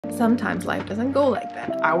sometimes life doesn't go like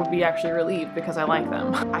that. I would be actually relieved because I like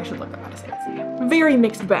them. I should look up how to say this. Very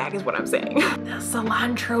mixed bag is what I'm saying. The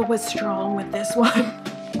cilantro was strong with this one.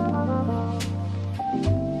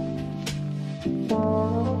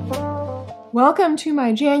 Welcome to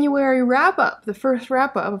my January wrap-up, the first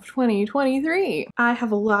wrap-up of 2023. I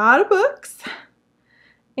have a lot of books,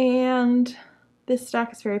 and this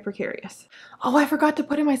stack is very precarious. Oh, I forgot to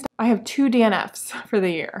put in my stack. I have 2 DNFs for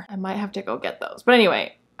the year. I might have to go get those. But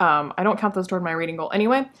anyway, I don't count those toward my reading goal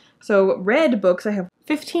anyway. So read books, I have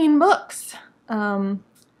 15 books.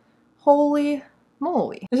 Holy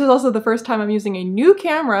moly. This is also the first time I'm using a new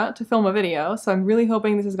camera to film a video, so I'm really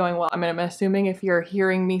hoping this is going well. I mean, I'm assuming if you're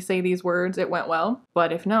hearing me say these words, it went well.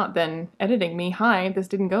 But if not, then editing me, hi, this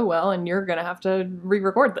didn't go well, and you're gonna have to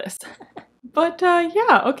re-record this. But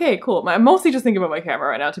yeah, okay, cool. I'm mostly just thinking about my camera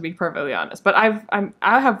right now, to be perfectly honest. But I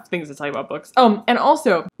have things to tell you about books. Oh, and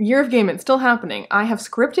also, Year of Game, it's still happening. I have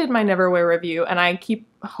scripted my Neverwhere review, and I keep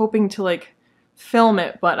hoping to, like, film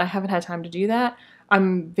it, but I haven't had time to do that.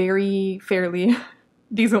 I'm fairly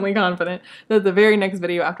decently confident that the very next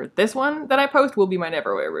video after this one that I post will be my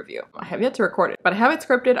Neverwhere review. I have yet to record it, but I have it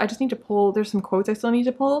scripted. I just need to pull, there's some quotes I still need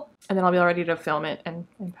to pull, and then I'll be all ready to film it and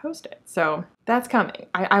post it. So that's coming.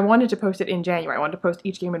 I wanted to post it in January. I wanted to post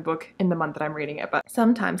each game and book in the month that I'm reading it, but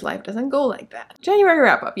sometimes life doesn't go like that. January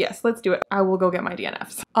wrap up, yes, let's do it. I will go get my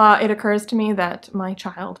DNFs. It occurs to me that my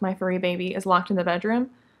child, my furry baby, is locked in the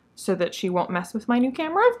bedroom so that she won't mess with my new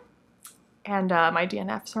camera, and my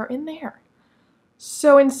DNFs are in there.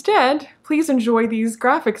 So instead, please enjoy these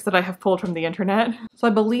graphics that I have pulled from the internet. So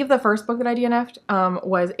I believe the first book that I DNF'd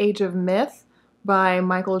was Age of Myth by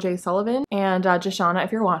Michael J. Sullivan. And Jashana,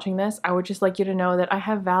 if you're watching this, I would just like you to know that I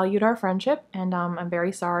have valued our friendship, and I'm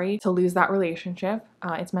very sorry to lose that relationship.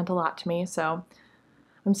 It's meant a lot to me, so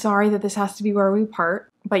I'm sorry that this has to be where we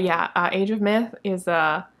part. But yeah, Age of Myth is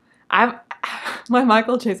my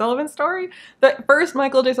Michael J. Sullivan story. The first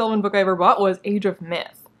Michael J. Sullivan book I ever bought was Age of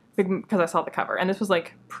Myth, because I saw the cover, and this was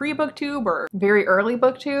like pre-booktube or very early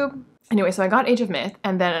booktube. Anyway, so I got Age of Myth,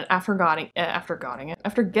 and then after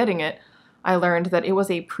getting it, I learned that it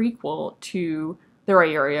was a prequel to the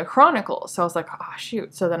Rhaeria Chronicles. So I was like, oh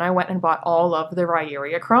shoot. So then I went and bought all of the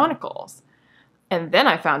Rhaeria Chronicles. And then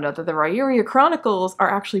I found out that the Rhaeria Chronicles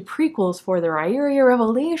are actually prequels for the Rhaeria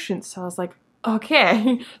Revelations. So I was like,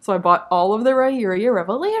 okay. So I bought all of the Rhaeria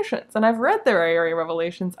Revelations, and I've read the Rhaeria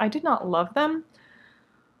Revelations. I did not love them,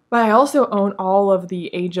 but I also own all of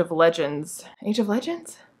the Age of Legends. Age of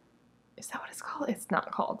Legends? Is that what it's called? It's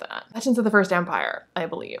not called that. Legends of the First Empire, I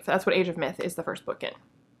believe. That's what Age of Myth is the first book in.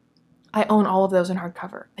 I own all of those in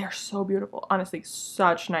hardcover. They're so beautiful. Honestly,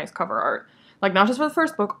 such nice cover art. Like, not just for the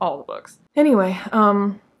first book, all the books. Anyway,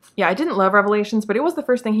 yeah, I didn't love Revelations, but it was the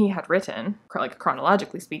first thing he had written, like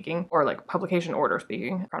chronologically speaking, or like publication order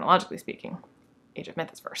speaking, chronologically speaking. Age of Myth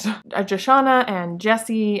is first. Jashana and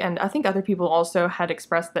Jesse and I think other people also had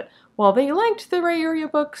expressed that while they liked the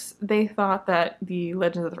Rhaeria books, they thought that the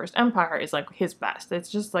Legends of the First Empire is like his best. It's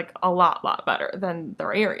just like a lot better than the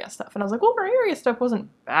Rhaeria stuff. And I was like, well, Rhaeria stuff wasn't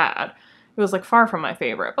bad. It was like far from my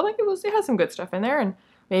favorite, but like it had some good stuff in there, and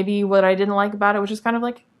maybe what I didn't like about it was just kind of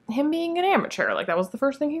like him being an amateur. Like that was the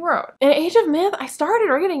first thing he wrote. In Age of Myth, I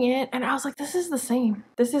started reading it and I was like, this is the same.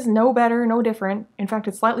 This is no better, no different. In fact,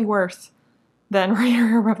 it's slightly worse than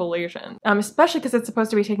Rhaeria Revelations. Especially because it's supposed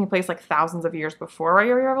to be taking place like thousands of years before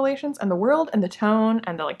Rhaeria Revelations, and the world and the tone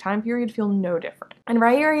and the like time period feel no different. And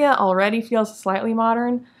Rhaeria already feels slightly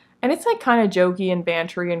modern, and it's like kind of jokey and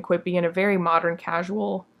bantery and quippy in a very modern,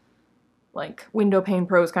 casual, like window pane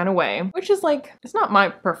prose kind of way, which is like, it's not my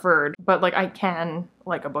preferred, but like I can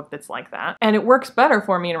like a book that's like that. And it works better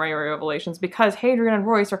for me in Rhaeria Revelations because Hadrian and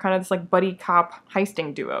Royce are kind of this like buddy cop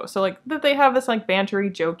heisting duo. So like that they have this like bantery,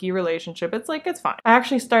 jokey relationship. It's like, it's fine. I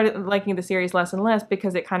actually started liking the series less and less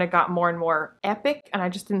because it kind of got more and more epic, and I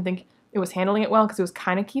just didn't think it was handling it well because it was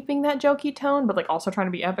kind of keeping that jokey tone, but like also trying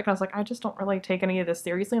to be epic. And I was like, I just don't really take any of this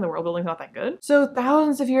seriously, and the world building's not that good. So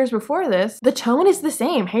thousands of years before this, the tone is the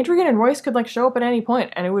same. Hadrian and Royce could like show up at any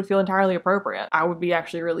point and it would feel entirely appropriate. I would be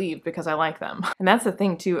actually relieved because I like them. And that's the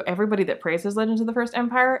thing too. Everybody that praises Legends of the First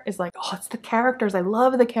Empire is like, oh, it's the characters. I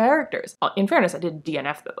love the characters. In fairness, I did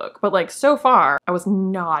DNF the book, but like so far, I was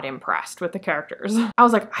not impressed with the characters. I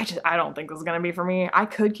was like, I don't think this is gonna be for me. I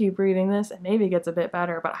could keep reading this and maybe it gets a bit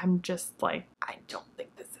better, but I'm just like, I don't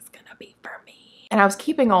think this is gonna be for me. And I was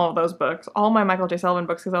keeping all of those books, all my Michael J. Sullivan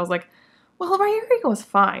books, because I was like, well, Rhaeria was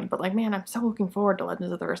fine, but like, man, I'm so looking forward to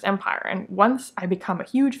Legends of the First Empire. And once I become a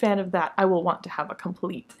huge fan of that, I will want to have a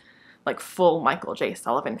complete, like, full Michael J.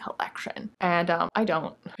 Sullivan collection. And I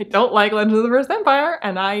don't like Legends of the First Empire,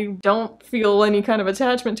 and I don't feel any kind of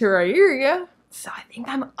attachment to Rhaeria, So I think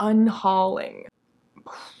I'm unhauling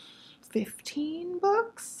 15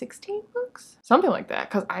 books, 16 books, something like that,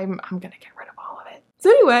 because I'm gonna get rid of all of it. So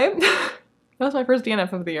anyway, that was my first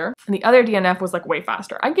DNF of the year. And the other DNF was like way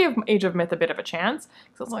faster. I gave Age of Myth a bit of a chance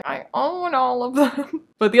because I was like, I own all of them.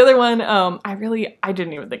 But the other one, I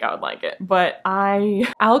didn't even think I would like it. But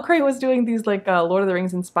Alcray was doing these like Lord of the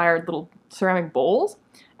Rings inspired little ceramic bowls.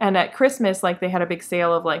 And at Christmas, like, they had a big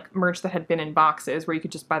sale of like merch that had been in boxes where you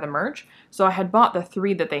could just buy the merch. So I had bought the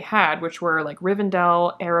 3 that they had, which were like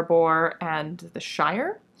Rivendell, Erebor, and the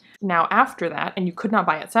Shire. Now after that, and you could not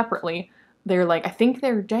buy it separately, they're like, I think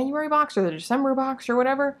they're January box or the December box or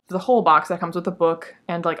whatever. The whole box that comes with the book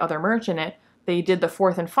and like other merch in it, they did the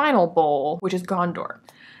 4th and final bowl, which is Gondor.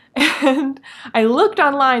 And I looked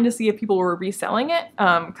online to see if people were reselling it,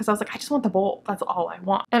 because I was like, I just want the bowl. That's all I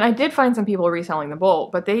want. And I did find some people reselling the bowl,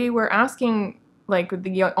 but they were asking like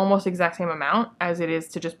the almost exact same amount as it is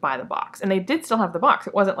to just buy the box. And they did still have the box.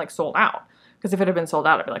 It wasn't like sold out. Because if it had been sold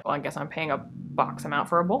out, I'd be like, well, I guess I'm paying a box amount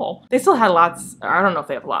for a bowl. They still had lots. I don't know if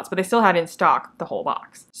they have lots, but they still had in stock the whole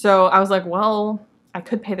box. So I was like, well, I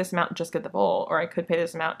could pay this amount and just get the bowl, or I could pay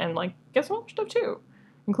this amount and like get some other stuff too,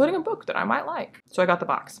 including a book that I might like. So I got the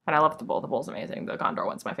box, and I loved the bowl. The bowl's amazing. The Gondor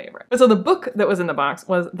one's my favorite. So the book that was in the box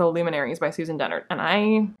was The Luminaries by Susan Dennard, and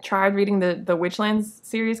I tried reading the Witchlands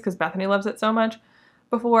series because Bethany loves it so much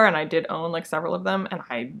before, and I did own like several of them, and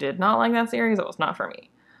I did not like that series. It was not for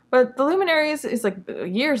me. But The Luminaries is like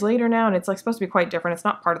years later now, and it's like supposed to be quite different. It's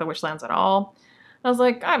not part of the Witchlands at all. I was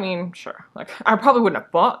like, I mean, sure. Like, I probably wouldn't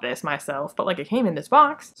have bought this myself, but like it came in this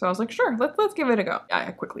box. So I was like, sure, let's give it a go.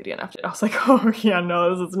 I quickly DNF'd it. I was like, oh yeah,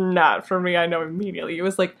 no, this is not for me. I know immediately. It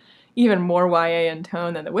was like even more YA in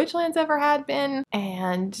tone than the Witchlands ever had been.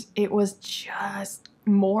 And it was just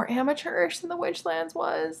more amateurish than the Witchlands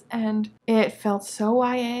was, and it felt so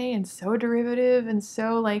YA and so derivative and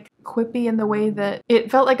so like quippy in the way that it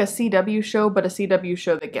felt like a CW show, but a CW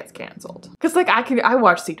show that gets canceled. Because like I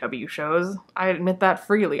watch CW shows, I admit that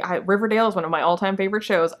freely. Riverdale is one of my all-time favorite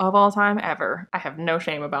shows of all time ever. I have no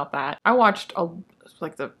shame about that. I watched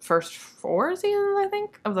like the first 4 seasons, I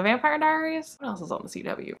think, of the Vampire Diaries. What else is on the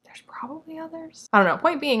CW? There's probably others. I don't know.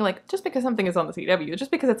 Point being, like, just because something is on the CW, just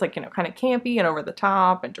because it's like, you know, kind of campy and over the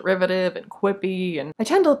top and derivative and quippy, and I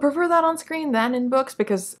tend to prefer that on screen than in books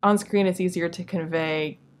because on screen it's easier to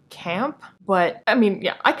convey camp. But I mean,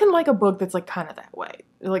 yeah, I can like a book that's like kind of that way.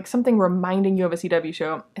 Like something reminding you of a CW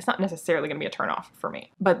show, it's not necessarily gonna be a turnoff for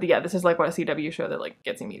me. But yeah, this is like what a CW show that like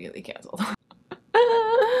gets immediately canceled.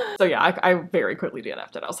 So yeah, I very quickly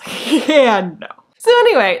DNF'd it. I was like, yeah, no. So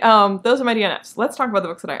anyway, those are my DNFs. Let's talk about the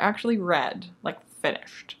books that I actually read, like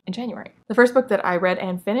finished, in January. The first book that I read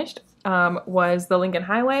and finished was The Lincoln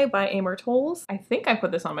Highway by Amor Towles. I think I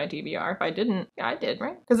put this on my DVR. If I didn't, yeah, I did,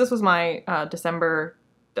 right? Because this was my December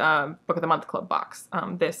Book of the Month Club box.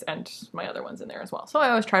 This and my other ones in there as well. So I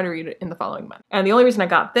always try to read it in the following month. And the only reason I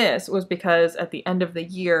got this was because at the end of the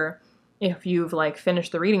year, if you've like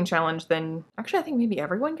finished the reading challenge, then actually I think maybe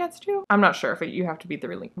everyone gets to. I'm not sure if you have to beat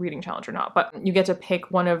the reading challenge or not, but you get to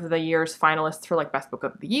pick one of the year's finalists for like best book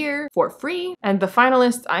of the year for free. And the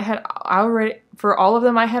finalists I had already, for all of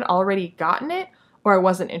them, I had already gotten it, or I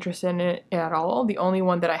wasn't interested in it at all. The only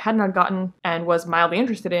one that I had not gotten and was mildly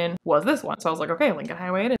interested in was this one. So I was like, okay, Lincoln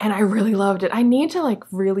Highway it is. And I really loved it. I need to like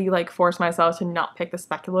really like force myself to not pick the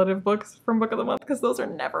speculative books from Book of the Month because those are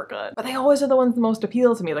never good. But they always are the ones that most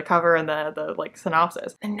appeal to me, the cover and the like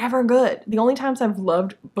synopsis. They're never good. The only times I've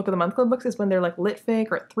loved Book of the Month Club books is when they're like lit fic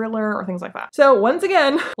or thriller or things like that. So once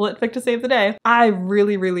again, lit fic to save the day. I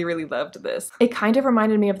really, really, really loved this. It kind of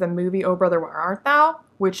reminded me of the movie Oh Brother, Where Art Thou,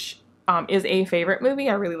 which is a favorite movie.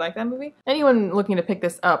 I really like that movie. Anyone looking to pick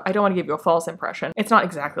this up, I don't want to give you a false impression. It's not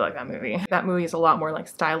exactly like that movie. That movie is a lot more like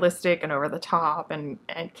stylistic and over the top and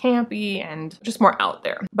campy and just more out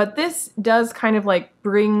there. But this does kind of like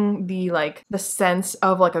bring the sense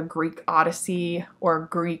of like a Greek Odyssey or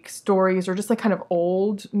Greek stories or just like kind of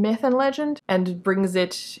old myth and legend and brings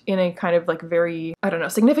it in a kind of like very, I don't know,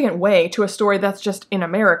 significant way to a story that's just in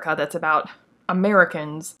America that's about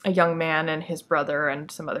Americans, a young man and his brother and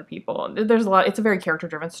some other people. There's a lot, it's a very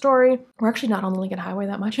character-driven story. We're actually not on the Lincoln Highway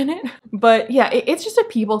that much in it. But yeah, it's just a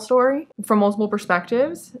people story from multiple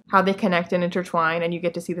perspectives, how they connect and intertwine, and you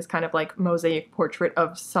get to see this kind of like mosaic portrait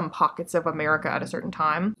of some pockets of America at a certain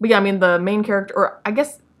time. But yeah, I mean, the main character, or I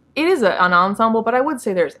guess it is an ensemble, but I would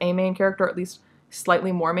say there's a main character, at least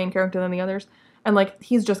slightly more main character than the others. And like,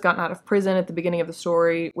 he's just gotten out of prison at the beginning of the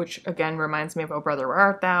story, which again reminds me of Oh Brother, Where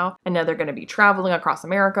Art Thou? And now they're going to be traveling across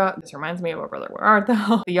America. This reminds me of Oh Brother, Where Art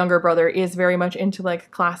Thou? The younger brother is very much into like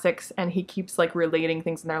classics, and he keeps like relating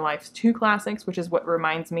things in their lives to classics, which is what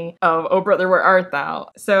reminds me of Oh Brother, Where Art Thou?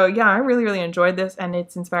 So yeah, I really, really enjoyed this, and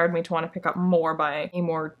it's inspired me to want to pick up more by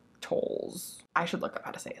Amor Towles. I should look up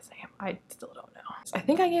how to say his name. I still don't know. I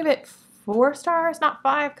think I gave it 4 stars, not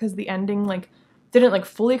 5, because the ending like didn't like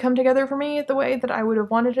fully come together for me the way that I would have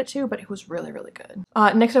wanted it to, but it was really, really good.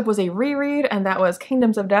 Next up was a reread, and that was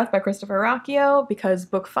Kingdoms of Death by Christopher Racchio, because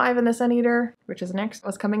book 5 in the Sun Eater, which is next,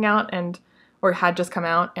 was coming out, or had just come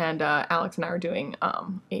out, and Alex and I are doing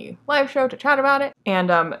a live show to chat about it.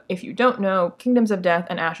 And if you don't know, Kingdoms of Death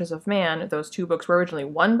and Ashes of Man, those 2 books were originally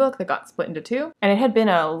 1 book that got split into 2. And it had been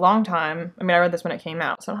a long time. I mean, I read this when it came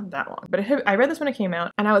out, so not that long. But I read this when it came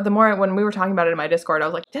out, and when we were talking about it in my Discord, I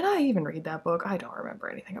was like, did I even read that book? I don't remember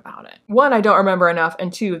anything about it. 1, I don't remember enough,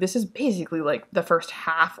 and 2, this is basically like the first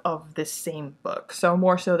half of this same book. So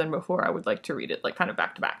more so than before, I would like to read it like kind of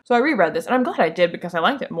back to back. So I reread this, and I'm glad I did, because I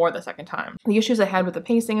liked it more the second time. The issues I had with the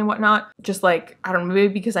pacing and whatnot, just like, I don't know,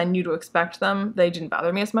 maybe because I knew to expect them, they didn't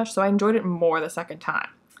bother me as much, so I enjoyed it more the second time.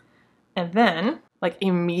 And then, like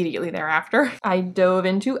immediately thereafter, I dove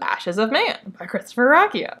into Ashes of Man by Christopher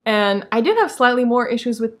Racchio. And I did have slightly more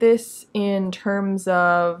issues with this in terms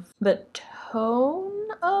of the tone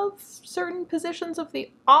of certain positions of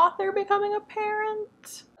the author becoming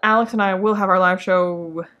apparent. Alex and I will have our live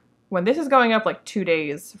show when this is going up, like 2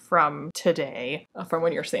 days from today, from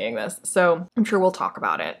when you're seeing this. So I'm sure we'll talk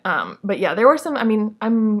about it. But yeah, there were some, I mean,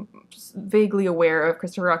 I'm vaguely aware of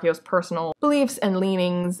Christopher Racchio's personal beliefs and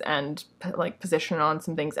leanings and like position on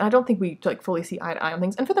some things. And I don't think we like fully see eye to eye on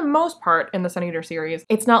things. And for the most part in the Sun Eater series,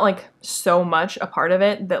 it's not like so much a part of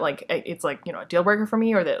it that like, it's like, you know, a deal breaker for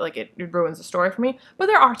me, or that like it ruins the story for me. But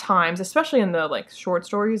there are times, especially in the like short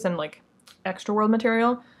stories and like extra world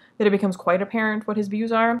material, that it becomes quite apparent what his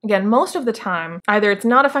views are. Again, most of the time, either it's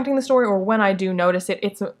not affecting the story, or when I do notice it,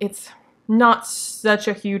 it's not such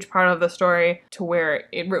a huge part of the story to where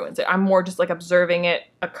it ruins it. I'm more just like observing it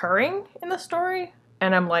occurring in the story,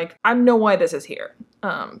 and I'm like, I know why this is here.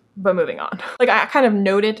 But moving on. Like, I kind of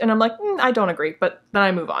note it, and I'm like, I don't agree, but then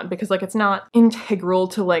I move on, because like it's not integral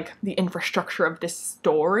to like the infrastructure of this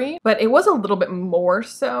story. But it was a little bit more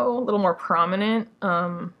so, a little more prominent,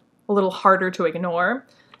 a little harder to ignore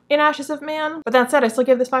in Ashes of Man. But that said, I still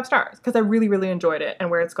give this 5 stars, because I really, really enjoyed it, and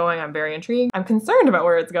where it's going, I'm very intrigued. I'm concerned about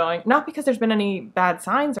where it's going, not because there's been any bad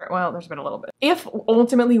signs, or, well, there's been a little bit. If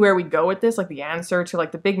ultimately where we go with this, like the answer to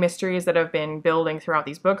like the big mysteries that have been building throughout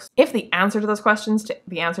these books, if the answer to those questions,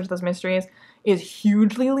 the answer to those mysteries is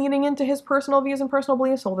hugely leaning into his personal views and personal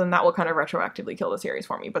beliefs, well then that will kind of retroactively kill the series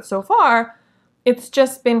for me. But so far, it's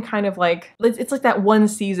just been kind of like, it's like that one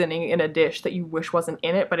seasoning in a dish that you wish wasn't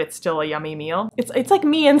in it, but it's still a yummy meal. It's like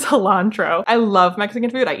me and cilantro. I love Mexican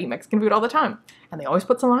food. I eat Mexican food all the time. And they always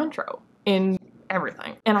put cilantro in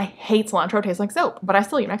everything. And I hate cilantro. It tastes like soap, but I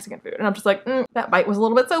still eat Mexican food. And I'm just like, that bite was a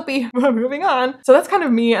little bit soapy. Moving on. So that's kind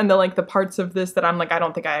of me, and the parts of this that I'm like, I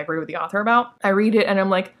don't think I agree with the author about. I read it and I'm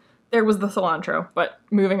like, there was the cilantro, but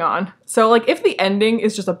moving on. So like, if the ending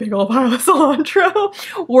is just a big old pile of cilantro,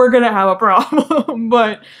 we're gonna have a problem.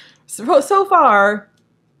 But so far,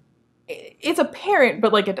 it's apparent,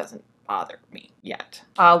 but like, it doesn't bother me yet.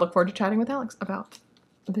 I'll look forward to chatting with Alex about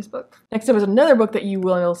this book. Next up is another book that you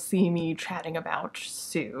will see me chatting about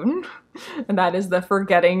soon, and that is The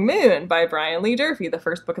Forgetting Moon by Brian Lee Durfee, the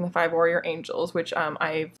first book in the 5 Warrior Angels, which I'm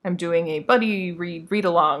doing a buddy read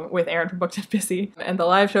along with Aaron from Booked and Busy, and the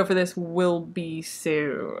live show for this will be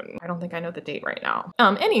soon. I don't think I know the date right now.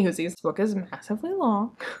 Anywho, this book is massively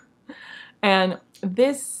long. And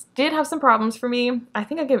this did have some problems for me. I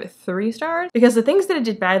think I gave it 3 stars, because the things that it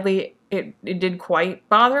did badly, it did quite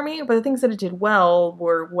bother me, but the things that it did well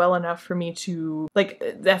were well enough for me to, like,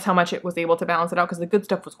 that's how much it was able to balance it out, because the good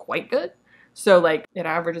stuff was quite good. So, like, it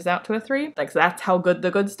averages out to a 3. Like, so that's how good the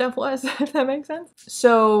good stuff was, if that makes sense.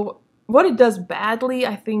 So what it does badly,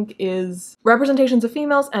 I think, is representations of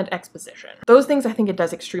females and exposition. Those things I think it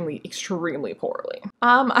does extremely, extremely poorly.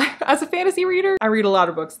 As a fantasy reader, I read a lot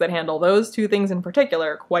of books that handle those 2 things in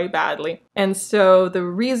particular quite badly. And so the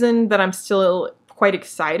reason that I'm still quite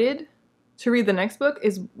excited to read the next book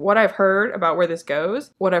is what I've heard about where this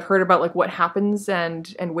goes, what I've heard about like what happens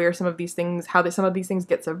and where some of these things, how some of these things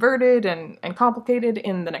get subverted and complicated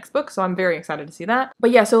in the next book. So I'm very excited to see that.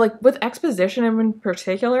 But yeah, so like with exposition in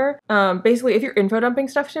particular, basically if you're info dumping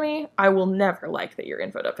stuff to me, I will never like that you're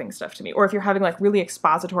info dumping stuff to me. Or if you're having like really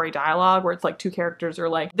expository dialogue where it's like two characters are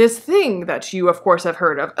like, this thing that you of course have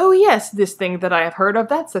heard of. Oh yes, this thing that I have heard of,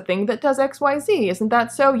 that's the thing that does XYZ. Isn't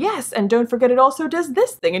that so? Yes, and don't forget it also does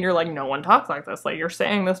this thing. And you're like, no one talks like this. Like you're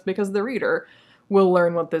saying this because the reader will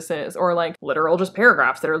learn what this is. Or like literal just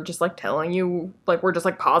paragraphs that are just like telling you, like we're just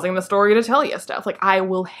like pausing the story to tell you stuff. Like I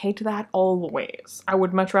will hate that always. I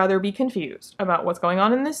would much rather be confused about what's going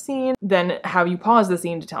on in this scene than have you pause the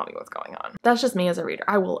scene to tell me what's going on. That's just me as a reader.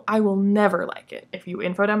 I will never like it if you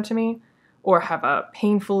info dump to me or have a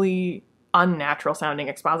painfully unnatural sounding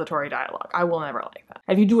expository dialogue. I will never like that.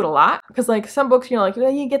 If you do it a lot, because like some books, you know, like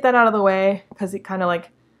you get that out of the way because it kind of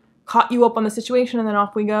like caught you up on the situation and then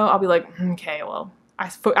off we go. I'll be like, okay, well,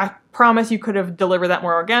 I promise you could have delivered that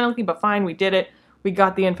more organically, but fine, we did it. We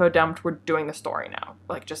got the info dumped. We're doing the story now.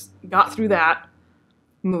 Like just got through that.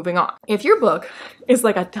 Moving on. If your book is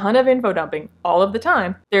like a ton of info dumping all of the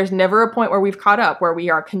time, there's never a point where we've caught up, where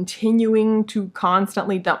we are continuing to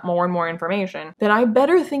constantly dump more and more information, then I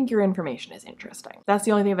better think your information is interesting. That's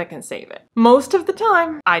the only thing that can save it. Most of the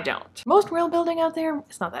time, I don't. Most world building out there,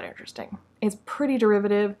 it's not that interesting. It's pretty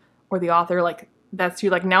derivative, or the author, like, that's you,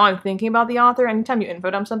 like, now I'm thinking about the author. Anytime you info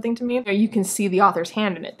dump something to me, you can see the author's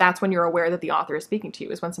hand in it. That's when you're aware that the author is speaking to you,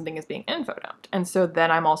 is when something is being info dumped. And so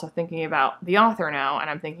then I'm also thinking about the author now, and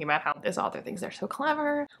I'm thinking about how this author thinks they're so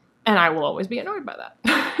clever, and I will always be annoyed by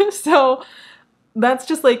that. So that's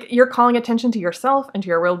just like, you're calling attention to yourself and to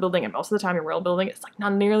your world building, and most of the time your world building is like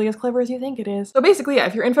not nearly as clever as you think it is. So basically, yeah,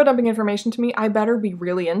 if you're info dumping information to me, I better be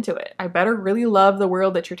really into it. I better really love the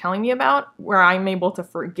world that you're telling me about, where I'm able to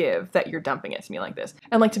forgive that you're dumping it to me like this.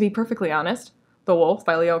 And like, to be perfectly honest, The Wolf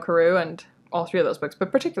by Leo Carew, and all three of those books,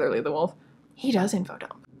 but particularly The Wolf, he does info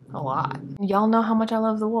dump a lot. Y'all know how much I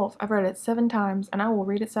love The Wolf. I've read it 7 times, and I will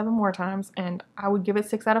read it 7 more times, and I would give it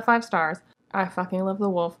 6 out of 5 stars. I fucking love The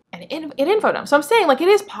Wolf. And it info dumps. So I'm saying, like, it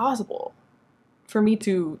is possible for me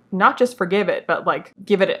to not just forgive it, but like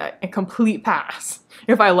give it a complete pass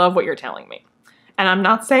if I love what you're telling me. And I'm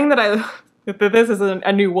not saying that that this is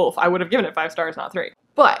a new Wolf. I would have given it 5 stars, not 3.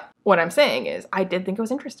 But what I'm saying is, I did think it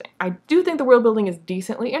was interesting. I do think the world building is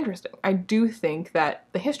decently interesting. I do think that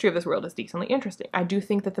the history of this world is decently interesting. I do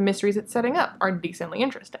think that the mysteries it's setting up are decently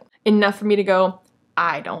interesting. Enough for me to go,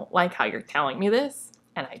 I don't like how you're telling me this,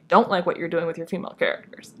 and I don't like what you're doing with your female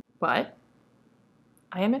characters. But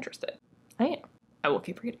I am interested. I am. I will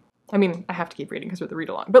keep reading. I mean, I have to keep reading because we're the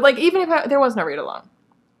read-along. But like, even if there was no read-along,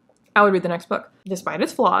 I would read the next book. Despite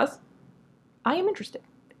its flaws, I am interested.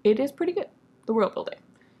 It is pretty good, the world building.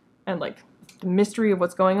 And like, the mystery of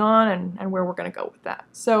what's going on and where we're going to go with that.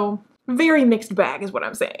 So, very mixed bag is what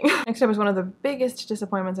I'm saying. Next up is one of the biggest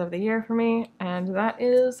disappointments of the year for me, and that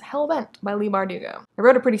is Hellbent by Leigh Bardugo. I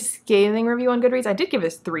wrote a pretty scathing review on Goodreads. I did give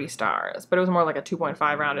this 3 stars, but it was more like a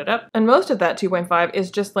 2.5 rounded up. And most of that 2.5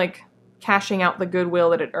 is just like cashing out the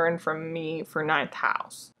goodwill that it earned from me for Ninth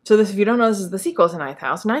House. So this, if you don't know, this is the sequel to Ninth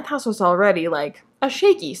House. Ninth House was already like a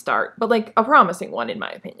shaky start, but like a promising one in my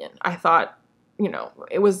opinion. I thought, you know,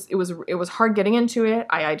 it was hard getting into it.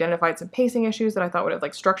 I identified some pacing issues that I thought would have,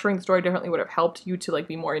 like, structuring the story differently would have helped you to like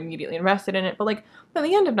be more immediately invested in it. But like, by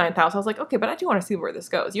the end of Ninth House, I was like, okay, but I do want to see where this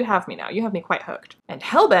goes. You have me now. You have me quite hooked. And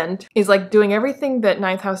Hellbent is like doing everything that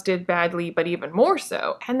Ninth House did badly, but even more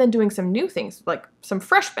so, and then doing some new things, like some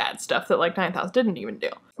fresh bad stuff that like Ninth House didn't even do.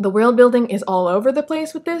 The world building is all over the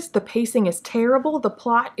place with this. The pacing is terrible. The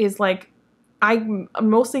plot is like, I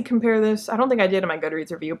mostly compare this, I don't think I did in my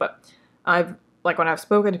Goodreads review, but when I've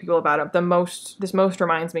spoken to people about it, this most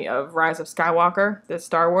reminds me of Rise of Skywalker, the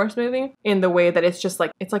Star Wars movie, in the way that it's just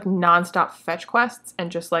like, it's like nonstop fetch quests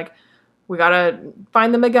and just like, we gotta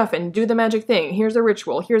find the MacGuffin, do the magic thing, here's a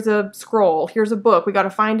ritual, here's a scroll, here's a book, we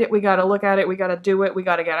gotta find it, we gotta look at it, we gotta do it, we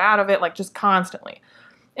gotta get out of it, like just constantly.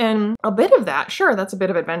 And a bit of that, sure, that's a bit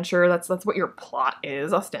of adventure, that's what your plot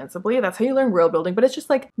is, ostensibly, that's how you learn world building, but it's just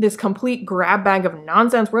like this complete grab bag of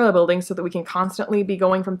nonsense world building so that we can constantly be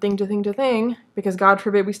going from thing to thing to thing, because God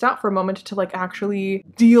forbid we stop for a moment to like actually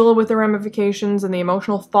deal with the ramifications and the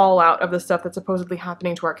emotional fallout of the stuff that's supposedly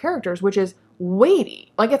happening to our characters, which is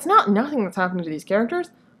weighty. Like, it's not nothing that's happening to these characters.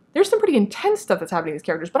 There's some pretty intense stuff that's happening to these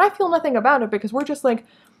characters, but I feel nothing about it because we're just like,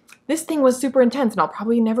 this thing was super intense and I'll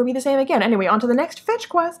probably never be the same again. Anyway, on to the next fetch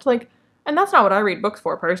quest, like, and that's not what I read books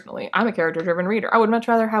for personally. I'm a character-driven reader. I would much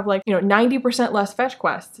rather have like, you know, 90% less fetch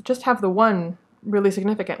quests. Just have the one really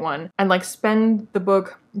significant one, and like spend the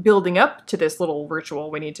book building up to this little ritual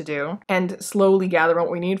we need to do and slowly gather what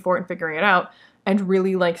we need for it and figuring it out, and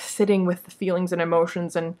really like sitting with the feelings and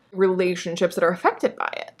emotions and relationships that are affected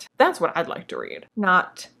by it. That's what I'd like to read,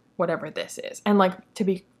 not whatever this is. And like, to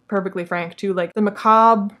be perfectly frank too, like the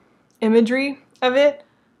macabre imagery of it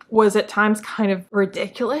was at times kind of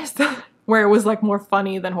ridiculous, where it was like more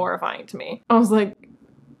funny than horrifying to me. I was like,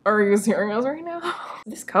 are you serious right now?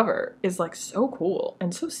 This cover is like so cool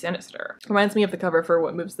and so sinister. Reminds me of the cover for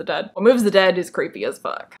What Moves the Dead. What Moves the Dead is creepy as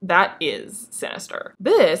fuck. That is sinister.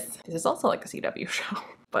 This is also like a CW show,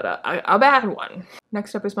 but a bad one.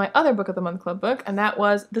 Next up is my other book of the month club book, and that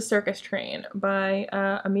was The Circus Train by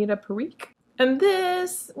Amita Parikh. And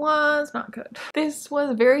this was not good. This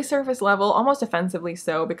was very surface level, almost offensively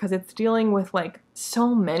so, because it's dealing with like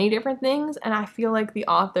so many different things, and I feel like the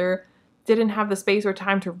author didn't have the space or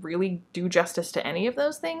time to really do justice to any of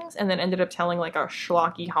those things, and then ended up telling like a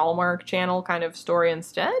schlocky Hallmark Channel kind of story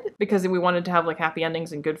instead, because we wanted to have like happy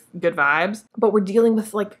endings and good vibes. But we're dealing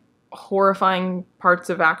with like horrifying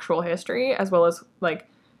parts of actual history, as well as like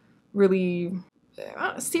really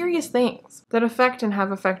serious things that affect and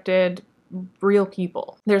have affected real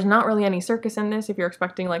people. There's not really any circus in this. If you're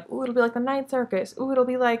expecting like, ooh, it'll be like the Night Circus, ooh, it'll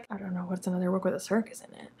be like, I don't know, what's another book with a circus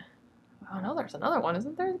in it? Oh no, there's another one,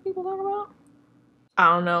 isn't there, that people talk about?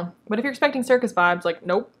 I don't know. But if you're expecting circus vibes, like,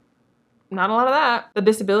 nope. Not a lot of that. The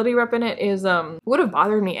disability rep in it is, would have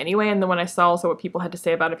bothered me anyway, and then when I saw also what people had to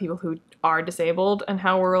say about it, people who are disabled, and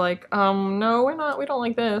how we're like, no, we don't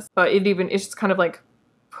like this. But it's just kind of like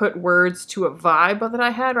put words to a vibe that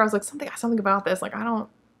I had, where I was like, something about this, like, I don't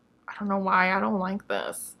know why I don't like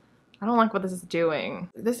this. I don't like what this is doing.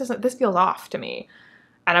 This feels off to me.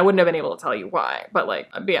 And I wouldn't have been able to tell you why. But like,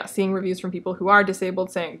 yeah, seeing reviews from people who are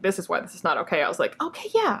disabled saying this is why this is not okay, I was like, okay,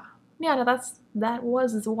 yeah, no, that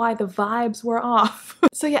was why the vibes were off.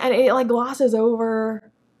 So yeah, and it like glosses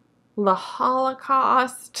over the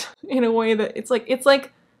Holocaust in a way that it's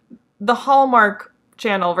like the Hallmark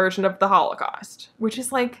Channel version of the Holocaust, which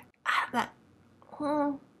is like,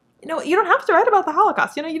 you know, you don't have to write about the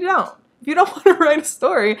Holocaust. You know, you don't. If you don't want to write a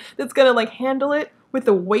story that's gonna like handle it with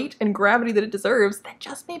the weight and gravity that it deserves, then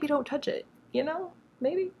just maybe don't touch it, you know?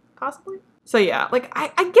 Maybe, possibly. So yeah, like, I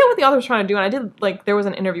get what the author's trying to do, and I did, like, there was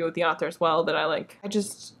an interview with the author as well that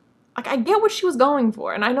I get what she was going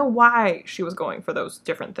for, and I know why she was going for those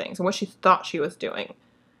different things, and what she thought she was doing.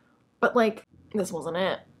 But, like, this wasn't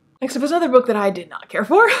it. Next up is another book that I did not care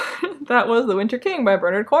for. That was The Winter King by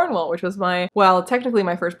Bernard Cornwell, which was technically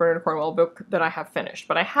my first Bernard Cornwell book that I have finished,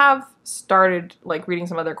 but I have started, like, reading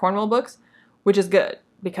some other Cornwell books, which is good,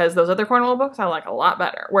 because those other Cornwell books I like a lot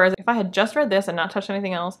better. Whereas if I had just read this and not touched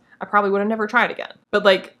anything else, I probably would have never tried again. But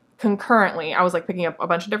like, concurrently, I was like picking up a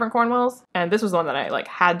bunch of different Cornwells, and this was the one that I like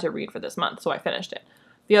had to read for this month, so I finished it.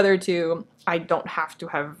 The other two, I don't have to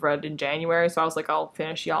have read in January, so I was like, I'll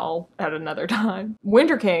finish y'all at another time.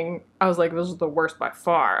 Winter King, I was like, this is the worst by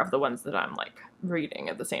far of the ones that I'm like reading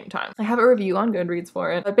at the same time. I have a review on Goodreads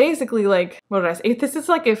for it, but basically, like, what did I say? This is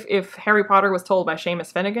like if Harry Potter was told by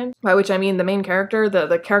Seamus Finnegan, by which I mean the main character,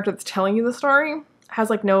 the character that's telling you the story, has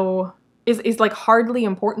like is like hardly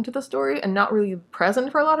important to the story and not really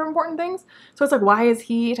present for a lot of important things. So it's like, why is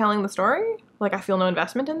he telling the story? Like, I feel no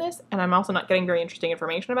investment in this, and I'm also not getting very interesting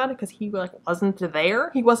information about it because he like wasn't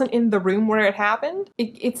there. He wasn't in the room where it happened.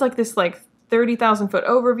 It's like this like 30,000 foot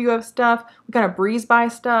overview of stuff. We kind of breeze by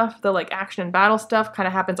stuff. The like action and battle stuff kind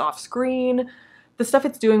of happens off screen. The stuff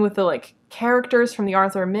it's doing with the like characters from the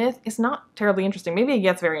Arthur myth is not terribly interesting. Maybe it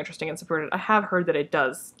gets very interesting and subverted. I have heard that it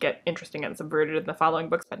does get interesting and subverted in the following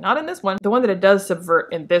books, but not in this one. The one that it does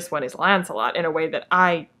subvert in this one is Lancelot in a way that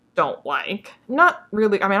I don't like. Not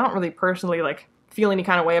really, I mean, I don't really personally like feel any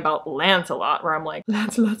kind of way about Lancelot, where I'm like,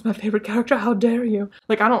 Lancelot's my favorite character, how dare you?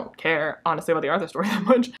 Like, I don't care, honestly, about the Arthur story that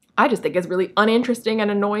much. I just think it's really uninteresting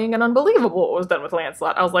and annoying and unbelievable what was done with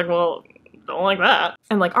Lancelot. I was like, well, don't like that.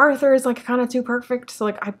 And like, Arthur is like kind of too perfect, so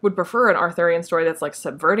like, I would prefer an Arthurian story that's like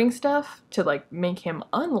subverting stuff to like make him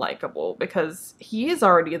unlikable, because he is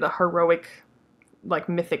already the heroic, like,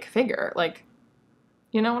 mythic figure. Like,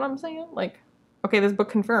 you know what I'm saying? Like, okay, this book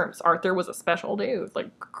confirms Arthur was a special dude.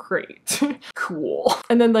 Like, great. Cool.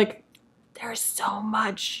 And then, like, there's so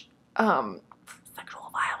much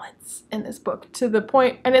sexual violence in this book, to the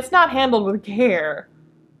point, and it's not handled with care.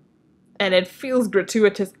 And it feels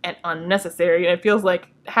gratuitous and unnecessary, and it feels like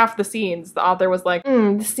half the scenes, the author was like,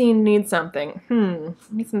 the scene needs something.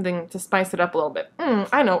 Needs something to spice it up a little bit.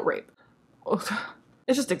 I know, rape.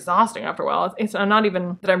 It's just exhausting after a while. I'm not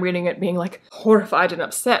even that I'm reading it being, like, horrified and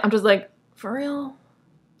upset. I'm just like, for real?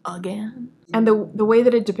 Again? And the way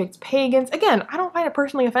that it depicts pagans, again, I don't find it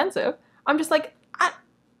personally offensive. I'm just like,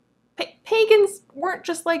 pagans weren't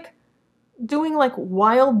just like doing like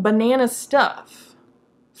wild banana stuff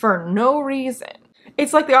for no reason.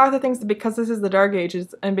 It's like the author thinks that because this is the Dark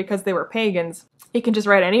Ages and because they were pagans, he can just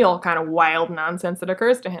write any old kind of wild nonsense that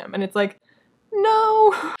occurs to him. And it's like,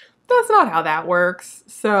 no, that's not how that works.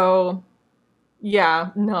 So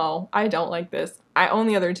yeah, no, I don't like this. I own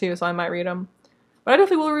the other two, so I might read them. But I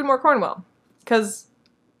definitely will read more Cornwell, because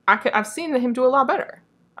I've seen him do a lot better.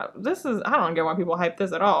 I don't get why people hype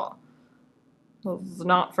this at all. This is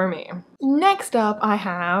not for me. Next up, I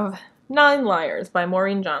have 9 Liars by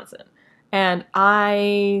Maureen Johnson. And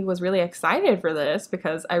I was really excited for this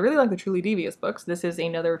because I really like the Truly Devious books. This is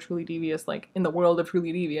another Truly Devious, like in the world of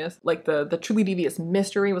Truly Devious. Like the Truly Devious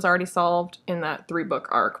mystery was already solved in that 3-book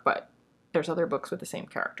arc, but there's other books with the same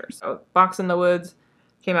characters. So Box in the Woods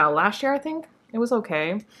came out last year, I think. It was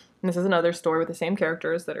okay. And this is another story with the same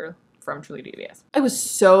characters that are from Truly Devious. I was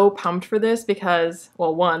so pumped for this because,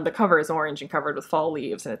 well, one, the cover is orange and covered with fall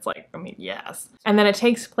leaves, and it's like, I mean, yes. And then it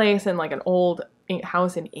takes place in like an old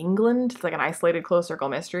house in England. It's like an isolated closed circle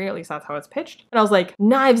mystery, at least that's how it's pitched. And I was like,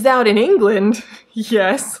 Knives Out in England?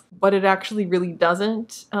 Yes. But it actually really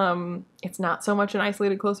doesn't. It's not so much an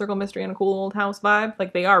isolated closed circle mystery and a cool old house vibe.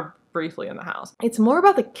 Like, they are briefly in the house. It's more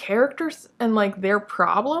about the characters and like their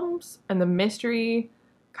problems, and the mystery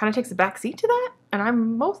kind of takes a backseat to that. And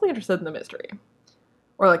I'm mostly interested in the mystery.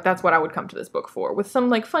 Or like that's what I would come to this book for, with some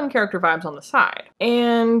like fun character vibes on the side.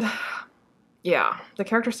 And yeah, the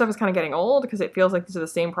character stuff is kind of getting old because it feels like these are the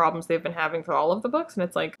same problems they've been having for all of the books, and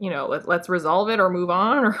it's like, you know, let's resolve it or move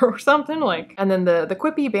on or something. Like, and then the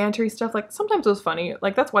quippy bantery stuff, like sometimes it was funny.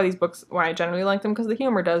 Like that's why these books, why I generally like them, because the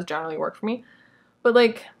humor does generally work for me. But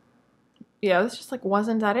like, yeah, this just like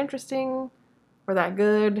wasn't that interesting or that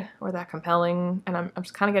good or that compelling, and I'm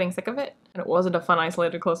just kind of getting sick of it. And it wasn't a fun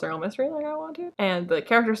isolated close circle mystery like I wanted. And the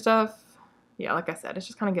character stuff, yeah, like I said, it's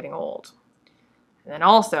just kind of getting old. And then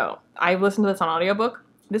also, I've listened to this on audiobook.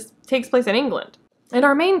 This takes place in England. And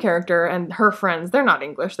our main character and her friends, they're not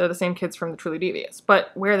English. They're the same kids from the Truly Devious.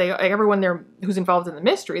 But where they, like everyone there who's involved in the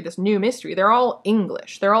mystery, this new mystery, they're all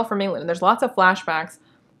English. They're all from England. And there's lots of flashbacks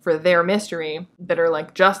for their mystery that are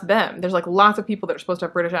like just them. There's like lots of people that are supposed to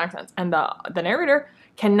have British accents. And the narrator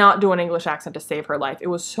cannot do an English accent to save her life. It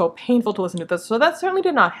was so painful to listen to this. So that certainly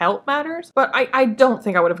did not help matters. But I don't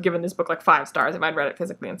think I would have given this book like 5 stars if I'd read it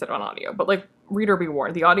physically instead of on audio. But like, reader be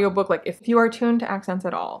warned. The audiobook, like if you are tuned to accents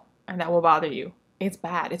at all and that will bother you, it's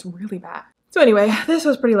bad. It's really bad. So anyway, this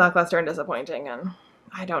was pretty lackluster and disappointing, and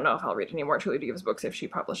I don't know if I'll read any more Truly Devious books if she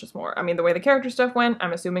publishes more. I mean, the way the character stuff went,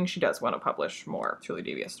 I'm assuming she does want to publish more Truly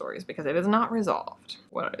Devious stories because it is not resolved,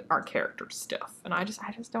 what our character stuff. And I just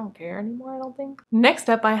don't care anymore, I don't think. Next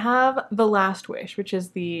up, I have The Last Wish, which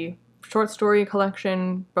is the short story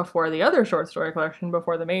collection before the other short story collection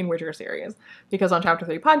before the main Witcher series, because on Chapter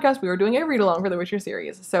 3 podcast we were doing a read along for the Witcher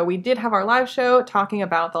series. So we did have our live show talking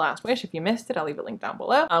about The Last Wish. If you missed it, I'll leave a link down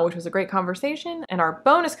below, which was a great conversation. And our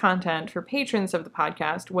bonus content for patrons of the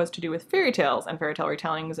podcast was to do with fairy tales and fairy tale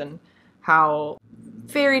retellings and how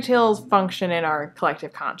fairy tales function in our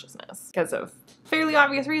collective consciousness because of fairly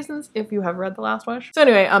obvious reasons if you have read The Last Wish. So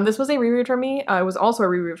anyway, this was a reread for me. It was also a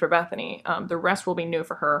reread for Bethany. The rest will be new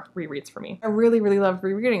for her rereads for me. I really, really loved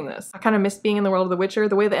rereading this. I kind of missed being in the world of The Witcher.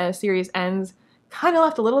 The way the series ends kind of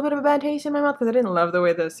left a little bit of a bad taste in my mouth because I didn't love the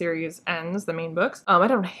way the series ends, the main books. I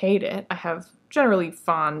don't hate it. I have generally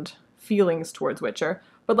fond feelings towards Witcher,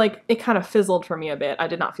 but like it kind of fizzled for me a bit. I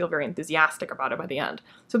did not feel very enthusiastic about it by the end.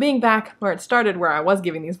 So being back where it started, where I was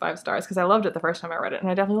giving these 5 stars, because I loved it the first time I read it, and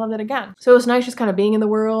I definitely loved it again. So it was nice just kind of being in the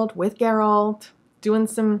world with Geralt, doing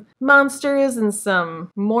some monsters and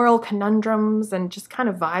some moral conundrums, and just kind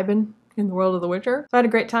of vibing in the world of The Witcher. So I had a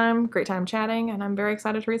great time chatting, and I'm very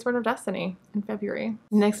excited to read Sword of Destiny in February.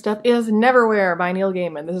 Next up is Neverwhere by Neil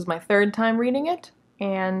Gaiman. This is my 3rd time reading it,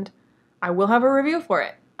 and I will have a review for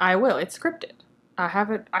it. I will. It's scripted. I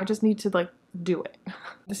have it. I just need to like do it.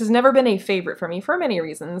 This has never been a favorite for me for many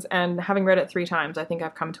reasons, and having read it 3 times, I think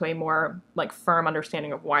I've come to a more like firm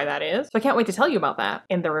understanding of why that is. So I can't wait to tell you about that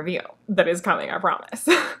in the review that is coming, I promise.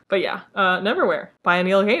 But yeah, Neverwhere by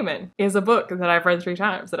Neil Gaiman is a book that I've read 3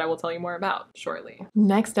 times that I will tell you more about shortly.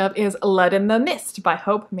 Next up is Lead in the Mist by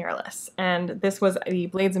Hope Miraless, and this was the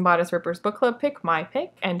Blades and Bodice Rippers book club pick, my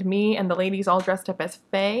pick, and me and the ladies all dressed up as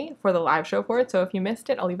Fae for the live show for it. So if you missed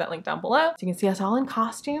it, I'll leave that link down below. So you can see us all in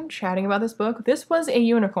costume chatting about this book. This was a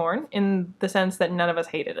unicorn in the sense that none of us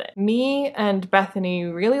hated it. Me and Bethany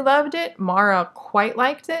really loved it, Mara quite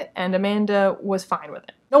liked it, and Amanda was fine with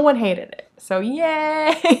it. No one hated it. So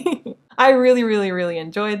yay! I really, really, really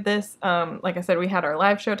enjoyed this. Like I said, we had our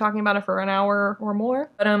live show talking about it for an hour or more.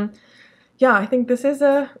 But yeah, I think this is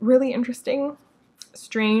a really interesting,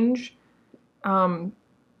 strange,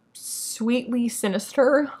 sweetly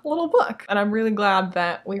sinister little book. And I'm really glad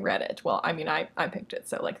that we read it. Well, I mean, I picked it,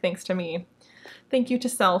 so like thanks to me. Thank you to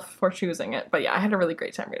self for choosing it. But yeah, I had a really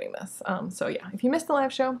great time reading this. So yeah, if you missed the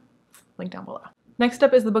live show, link down below. Next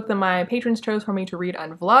up is the book that my patrons chose for me to read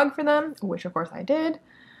and vlog for them, which of course I did.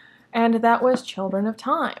 And that was Children of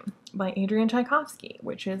Time by Adrian Tchaikovsky,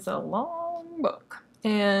 which is a long book.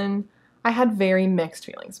 And I had very mixed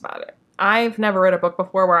feelings about it. I've never read a book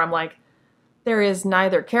before where I'm like, there is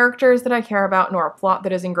neither characters that I care about nor a plot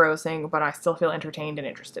that is engrossing, but I still feel entertained and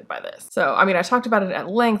interested by this. So, I mean, I talked about it at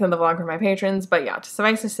length in the vlog for my patrons, but yeah,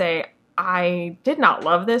 suffice to say, I did not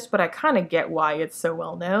love this, but I kind of get why it's so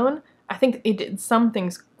well known. I think it did some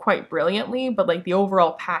things quite brilliantly, but like the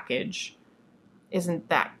overall package isn't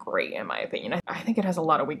that great in my opinion. I think it has a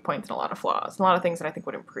lot of weak points and a lot of flaws, a lot of things that I think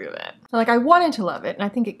would improve it. Like I wanted to love it and I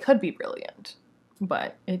think it could be brilliant,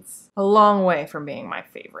 but it's a long way from being my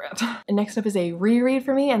favorite. And next up is a reread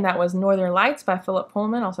for me, and that was Northern Lights by Philip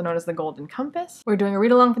Pullman, also known as The Golden Compass. We're doing a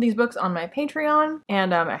read along for these books on my Patreon,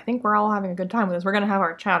 and I think we're all having a good time with this. We're gonna have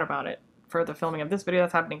our chat about it for the filming of this video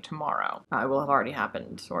that's happening tomorrow. It will have already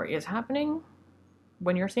happened, or is happening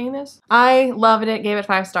when you're seeing this. I loved it, gave it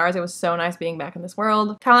 5 stars. It was so nice being back in this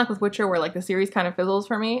world. Kind of like with Witcher, where like the series kind of fizzles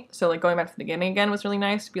for me. So like going back to the beginning again was really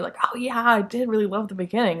nice to be like, oh yeah, I did really love the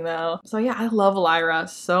beginning though. So yeah, I love Lyra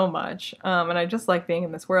so much. And I just like being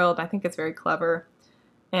in this world. I think it's very clever.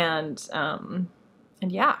 And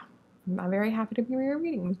yeah, I'm very happy to be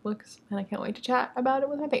rereading these books, and I can't wait to chat about it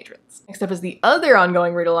with my patrons. Next up is the other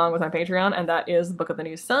ongoing read along with my Patreon, and that is Book of the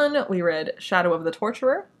New Sun. We read Shadow of the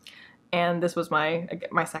Torturer. And this was my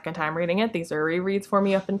second time reading it. These are rereads for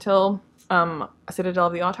me up until Citadel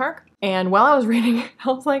of the Autarch. And while I was reading it, I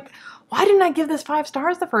was like, why didn't I give this 5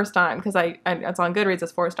 stars the first time? Because it's on Goodreads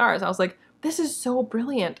as 4 stars. I was like, this is so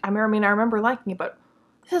brilliant. I mean, I remember liking it, but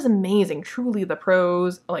this is amazing. Truly, the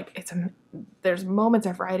prose, like there's moments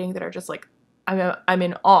of writing that are just like, I'm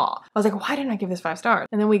in awe. I was like, why didn't I give this 5 stars?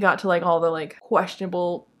 And then we got to like all the like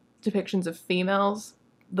questionable depictions of females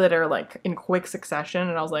that are like in quick succession,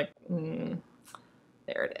 and I was like,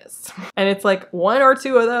 there it is. And it's like 1 or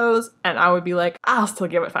 2 of those, and I would be like, I'll still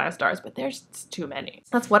give it 5 stars, but there's too many.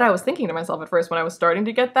 That's what I was thinking to myself at first when I was starting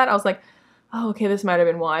to get that. I was like, oh, okay, this might have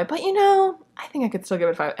been why, but you know, I think I could still give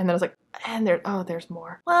it 5. And then I was like, and there's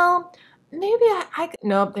more. Well, maybe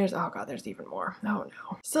nope, oh god, there's even more. Oh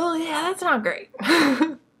no. So yeah, that's not great.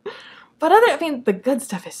 But I mean, the good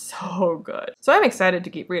stuff is so good. So I'm excited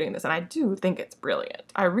to keep reading this, and I do think it's brilliant.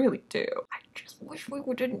 I really do. I just wish we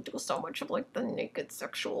didn't do so much of like the naked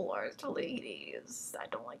sexualized ladies. I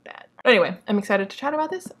don't like that. But anyway, I'm excited to chat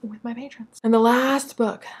about this with my patrons. And the last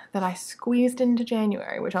book that I squeezed into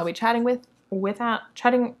January, which I'll be chatting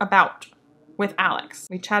about with Alex,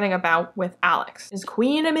 is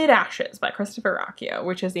Queen Amid Ashes by Christopher Racchio,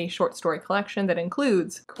 which is a short story collection that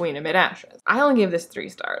includes Queen Amid Ashes. I only gave this 3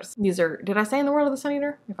 stars. These are, did I say In the World of the Sun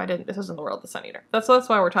Eater? If I didn't, this was In the World of the Sun Eater. That's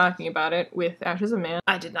why we're talking about it with Ashes of Man.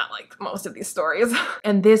 I did not like most of these stories.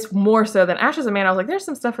 And this more so than Ashes of Man. I was like, there's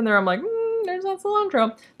some stuff in there I'm like, there's that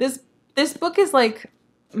cilantro. This book is like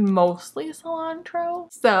mostly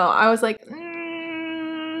cilantro. So I was like,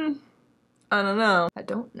 I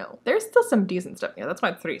don't know. There's still some decent stuff. Yeah, that's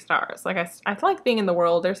why 3 stars. Like, I like being in the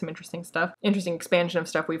world. There's some interesting stuff. Interesting expansion of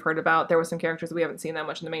stuff we've heard about. There was some characters that we haven't seen that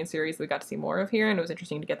much in the main series that we got to see more of here, and it was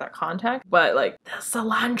interesting to get that contact. But, like, the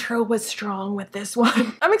cilantro was strong with this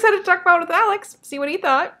one. I'm excited to talk about it with Alex, see what he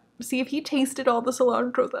thought. See if he tasted all the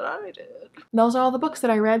cilantro that I did. Those are all the books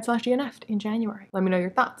that I read / DNF'd in January. Let me know your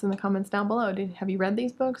thoughts in the comments down below. Have you read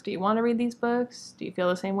these books? Do you want to read these books? Do you feel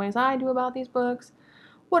the same way as I do about these books?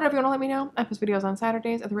 Whatever you want to let me know. I post videos on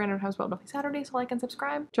Saturdays at the random times, but Saturdays, so like and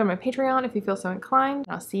subscribe. Join my Patreon if you feel so inclined.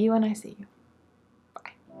 I'll see you when I see you.